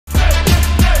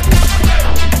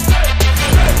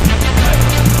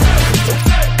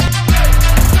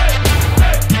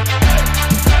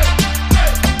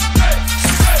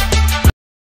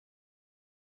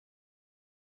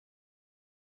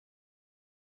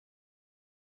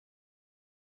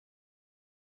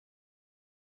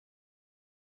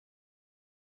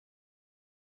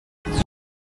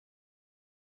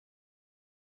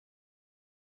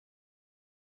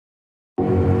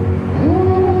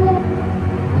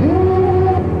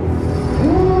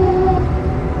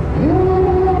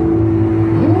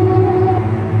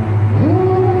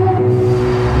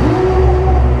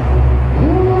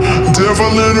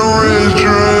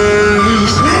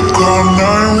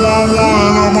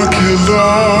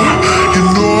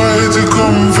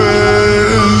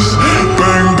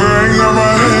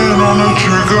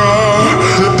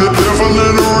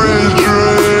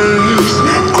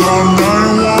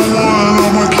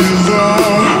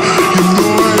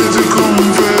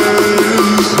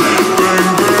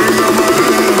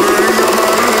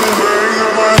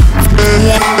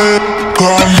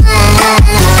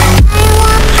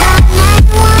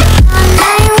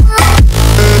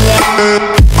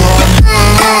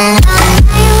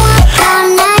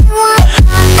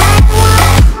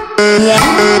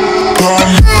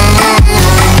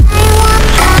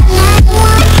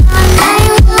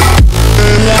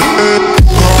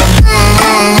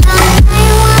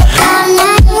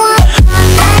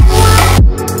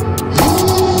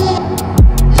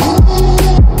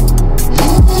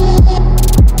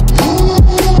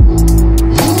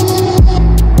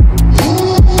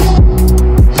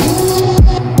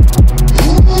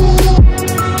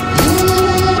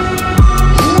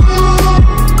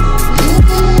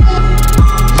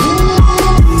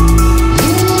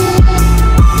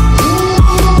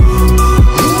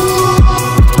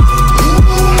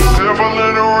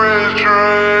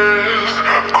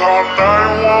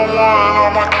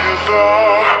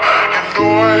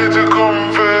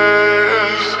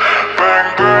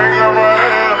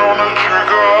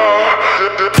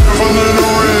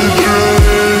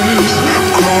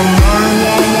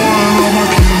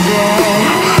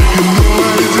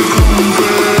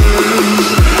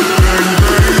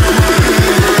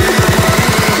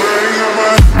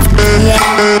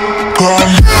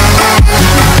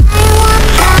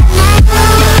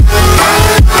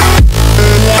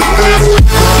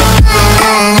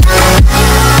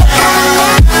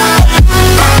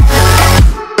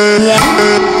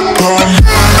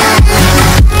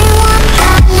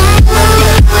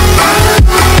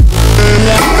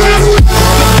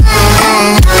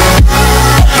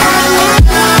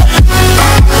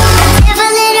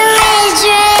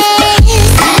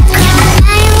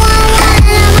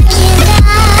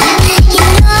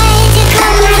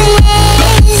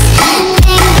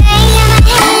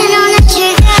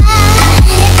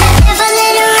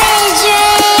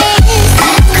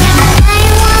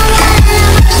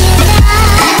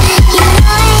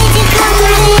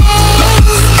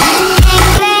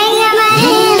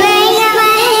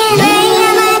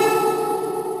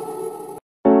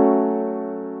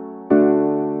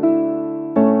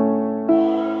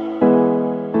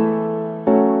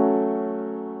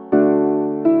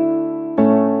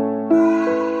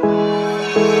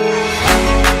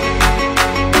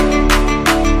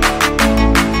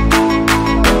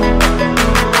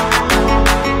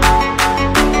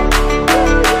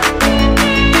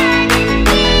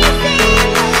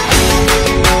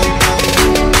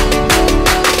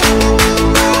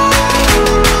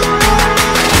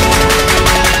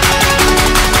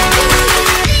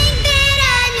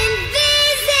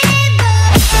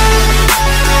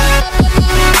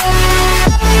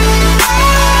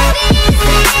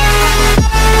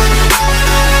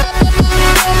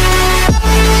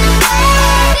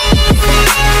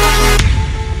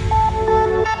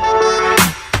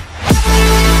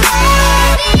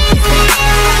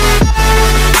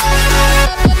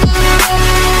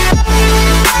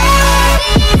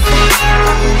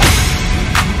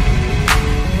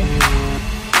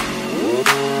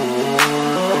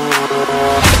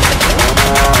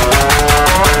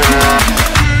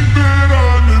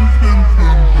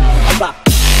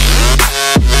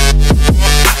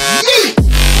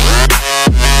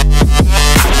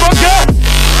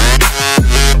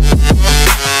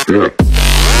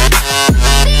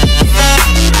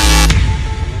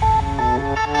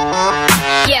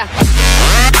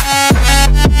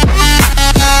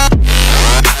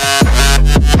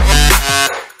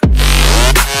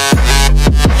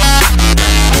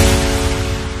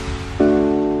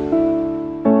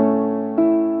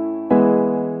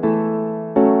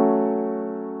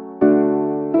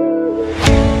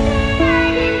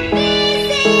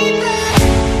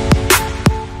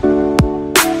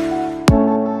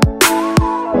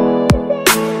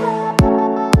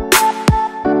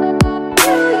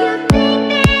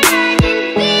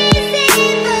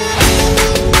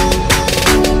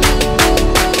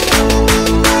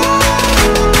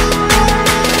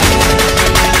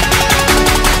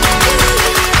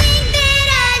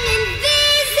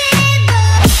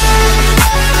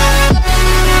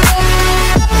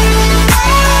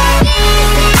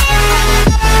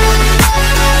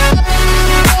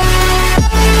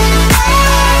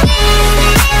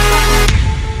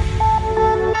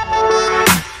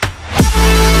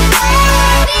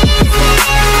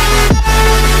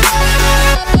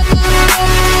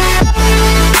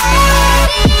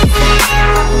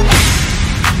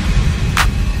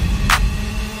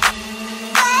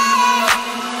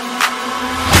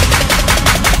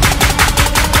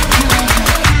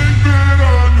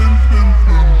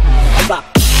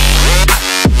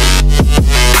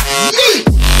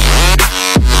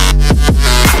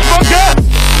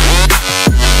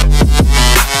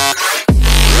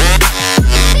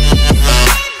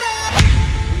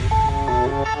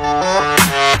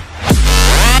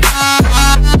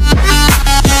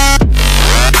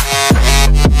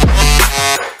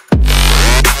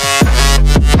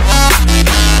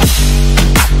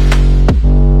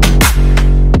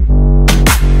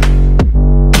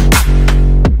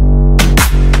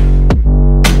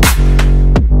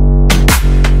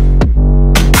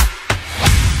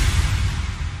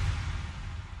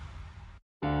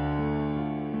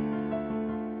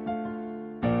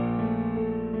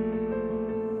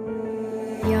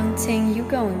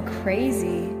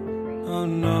Oh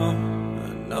no,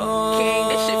 no. King,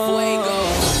 this shit fuego.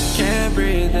 Can't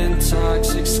breathe in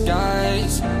toxic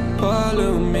skies.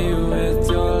 Pollute me with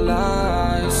your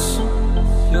lies.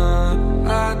 Yeah,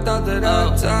 I thought that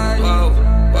I'd die.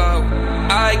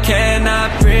 I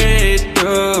cannot breathe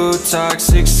through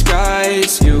toxic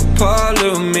skies. You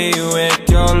pollute me with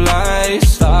your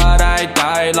lies. Thought I'd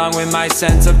die along with my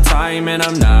sense of time, and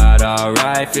I'm not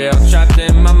alright. Feel trapped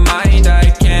in my mind, I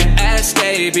can't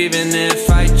escape even if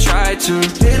I try to.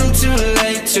 Little too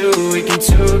late, too weak and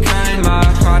too kind. My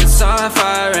heart is on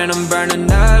fire and I'm burning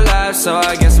alive, so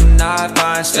I guess I'm not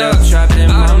fine. Still trapped in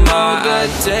my mind. That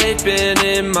date been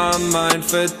in my mind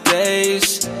for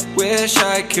days. Wish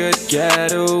I could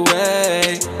get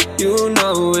away. You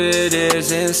know it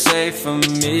isn't safe for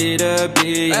me to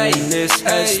be in this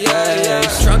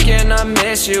headspace. Drunk and I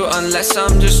miss you unless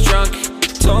I'm just drunk.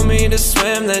 Told me to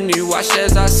swim, then you watched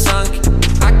as I sunk.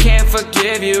 I can't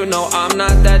forgive you, no I'm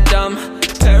not that dumb.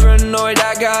 Paranoid,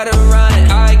 I gotta run.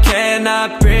 I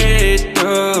cannot breathe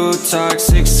through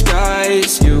toxic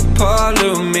skies. You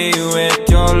pollute me with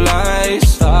your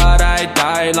lies. Thought I'd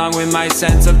die along with my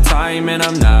sense of time, and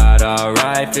I'm not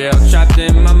alright. Feel trapped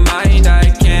in my mind, I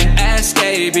can't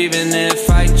escape even if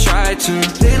I try to.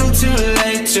 Little too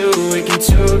late, too weak and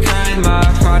too kind. My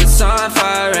heart is on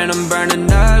fire and I'm burning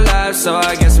alive, so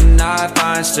I guess I'm not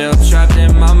fine. Still trapped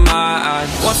in my mind.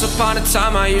 Once upon a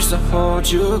time I used to hold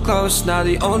you close. Now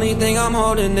the only thing I'm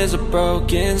holding is a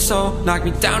broken soul. Knock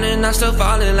me down and I'm still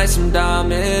falling like some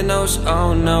dominoes.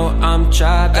 Oh no, I'm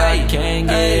trapped, I can't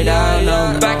get out,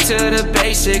 no. Back to the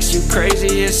basics, you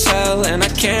crazy as hell, and I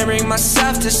can't bring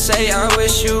myself to say I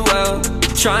wish you well.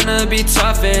 Tryna be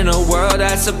tough in a world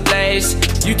that's ablaze.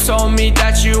 You told me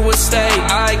that you would stay.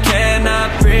 I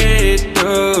cannot breathe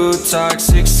through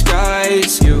toxic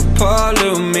skies. You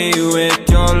pollute me with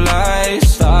your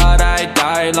lies. Thought I'd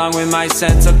die along with my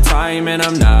sense of time, and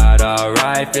I'm not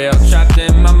alright. Feel trapped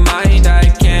in my mind, I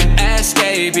can't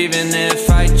escape even if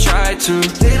I try to.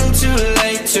 Little too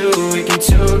late, too weak and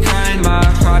too kind. My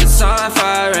heart is on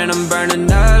fire and I'm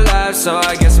burning alive, so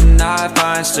I guess I'm not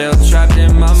fine. Still trapped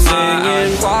in my mind.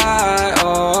 Singing why,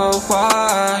 oh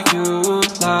why you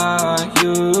lie,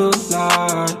 you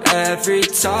lie. Every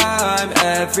time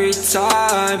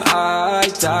I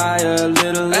die a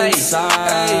little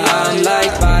inside. I'm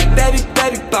like bye, baby,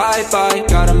 baby, bye, bye.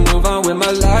 Gotta move on with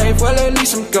my life, well at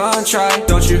least I'm gonna try.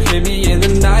 Don't you hear me in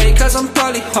the night, cause I'm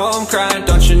probably home crying.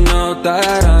 Don't you know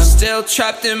that I'm still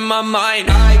trapped in my mind.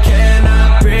 I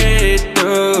cannot breathe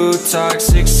through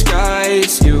toxic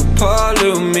skies. You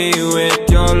pollute me with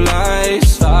your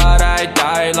lies. Thought I'd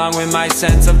die along with my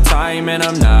sense of time, and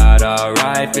I'm not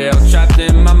alright. Feel trapped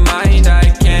in my mind, I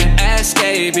can't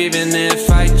escape even if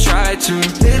I try to.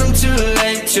 Little too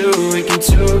late, too weak and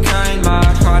too kind. My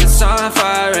heart is on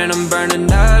fire and I'm burning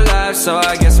alive, so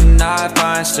I guess I'm not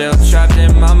fine. Still trapped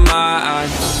in my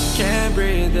mind. Can't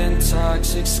breathe in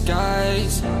toxic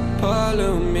skies.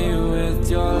 Pollute me with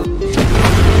your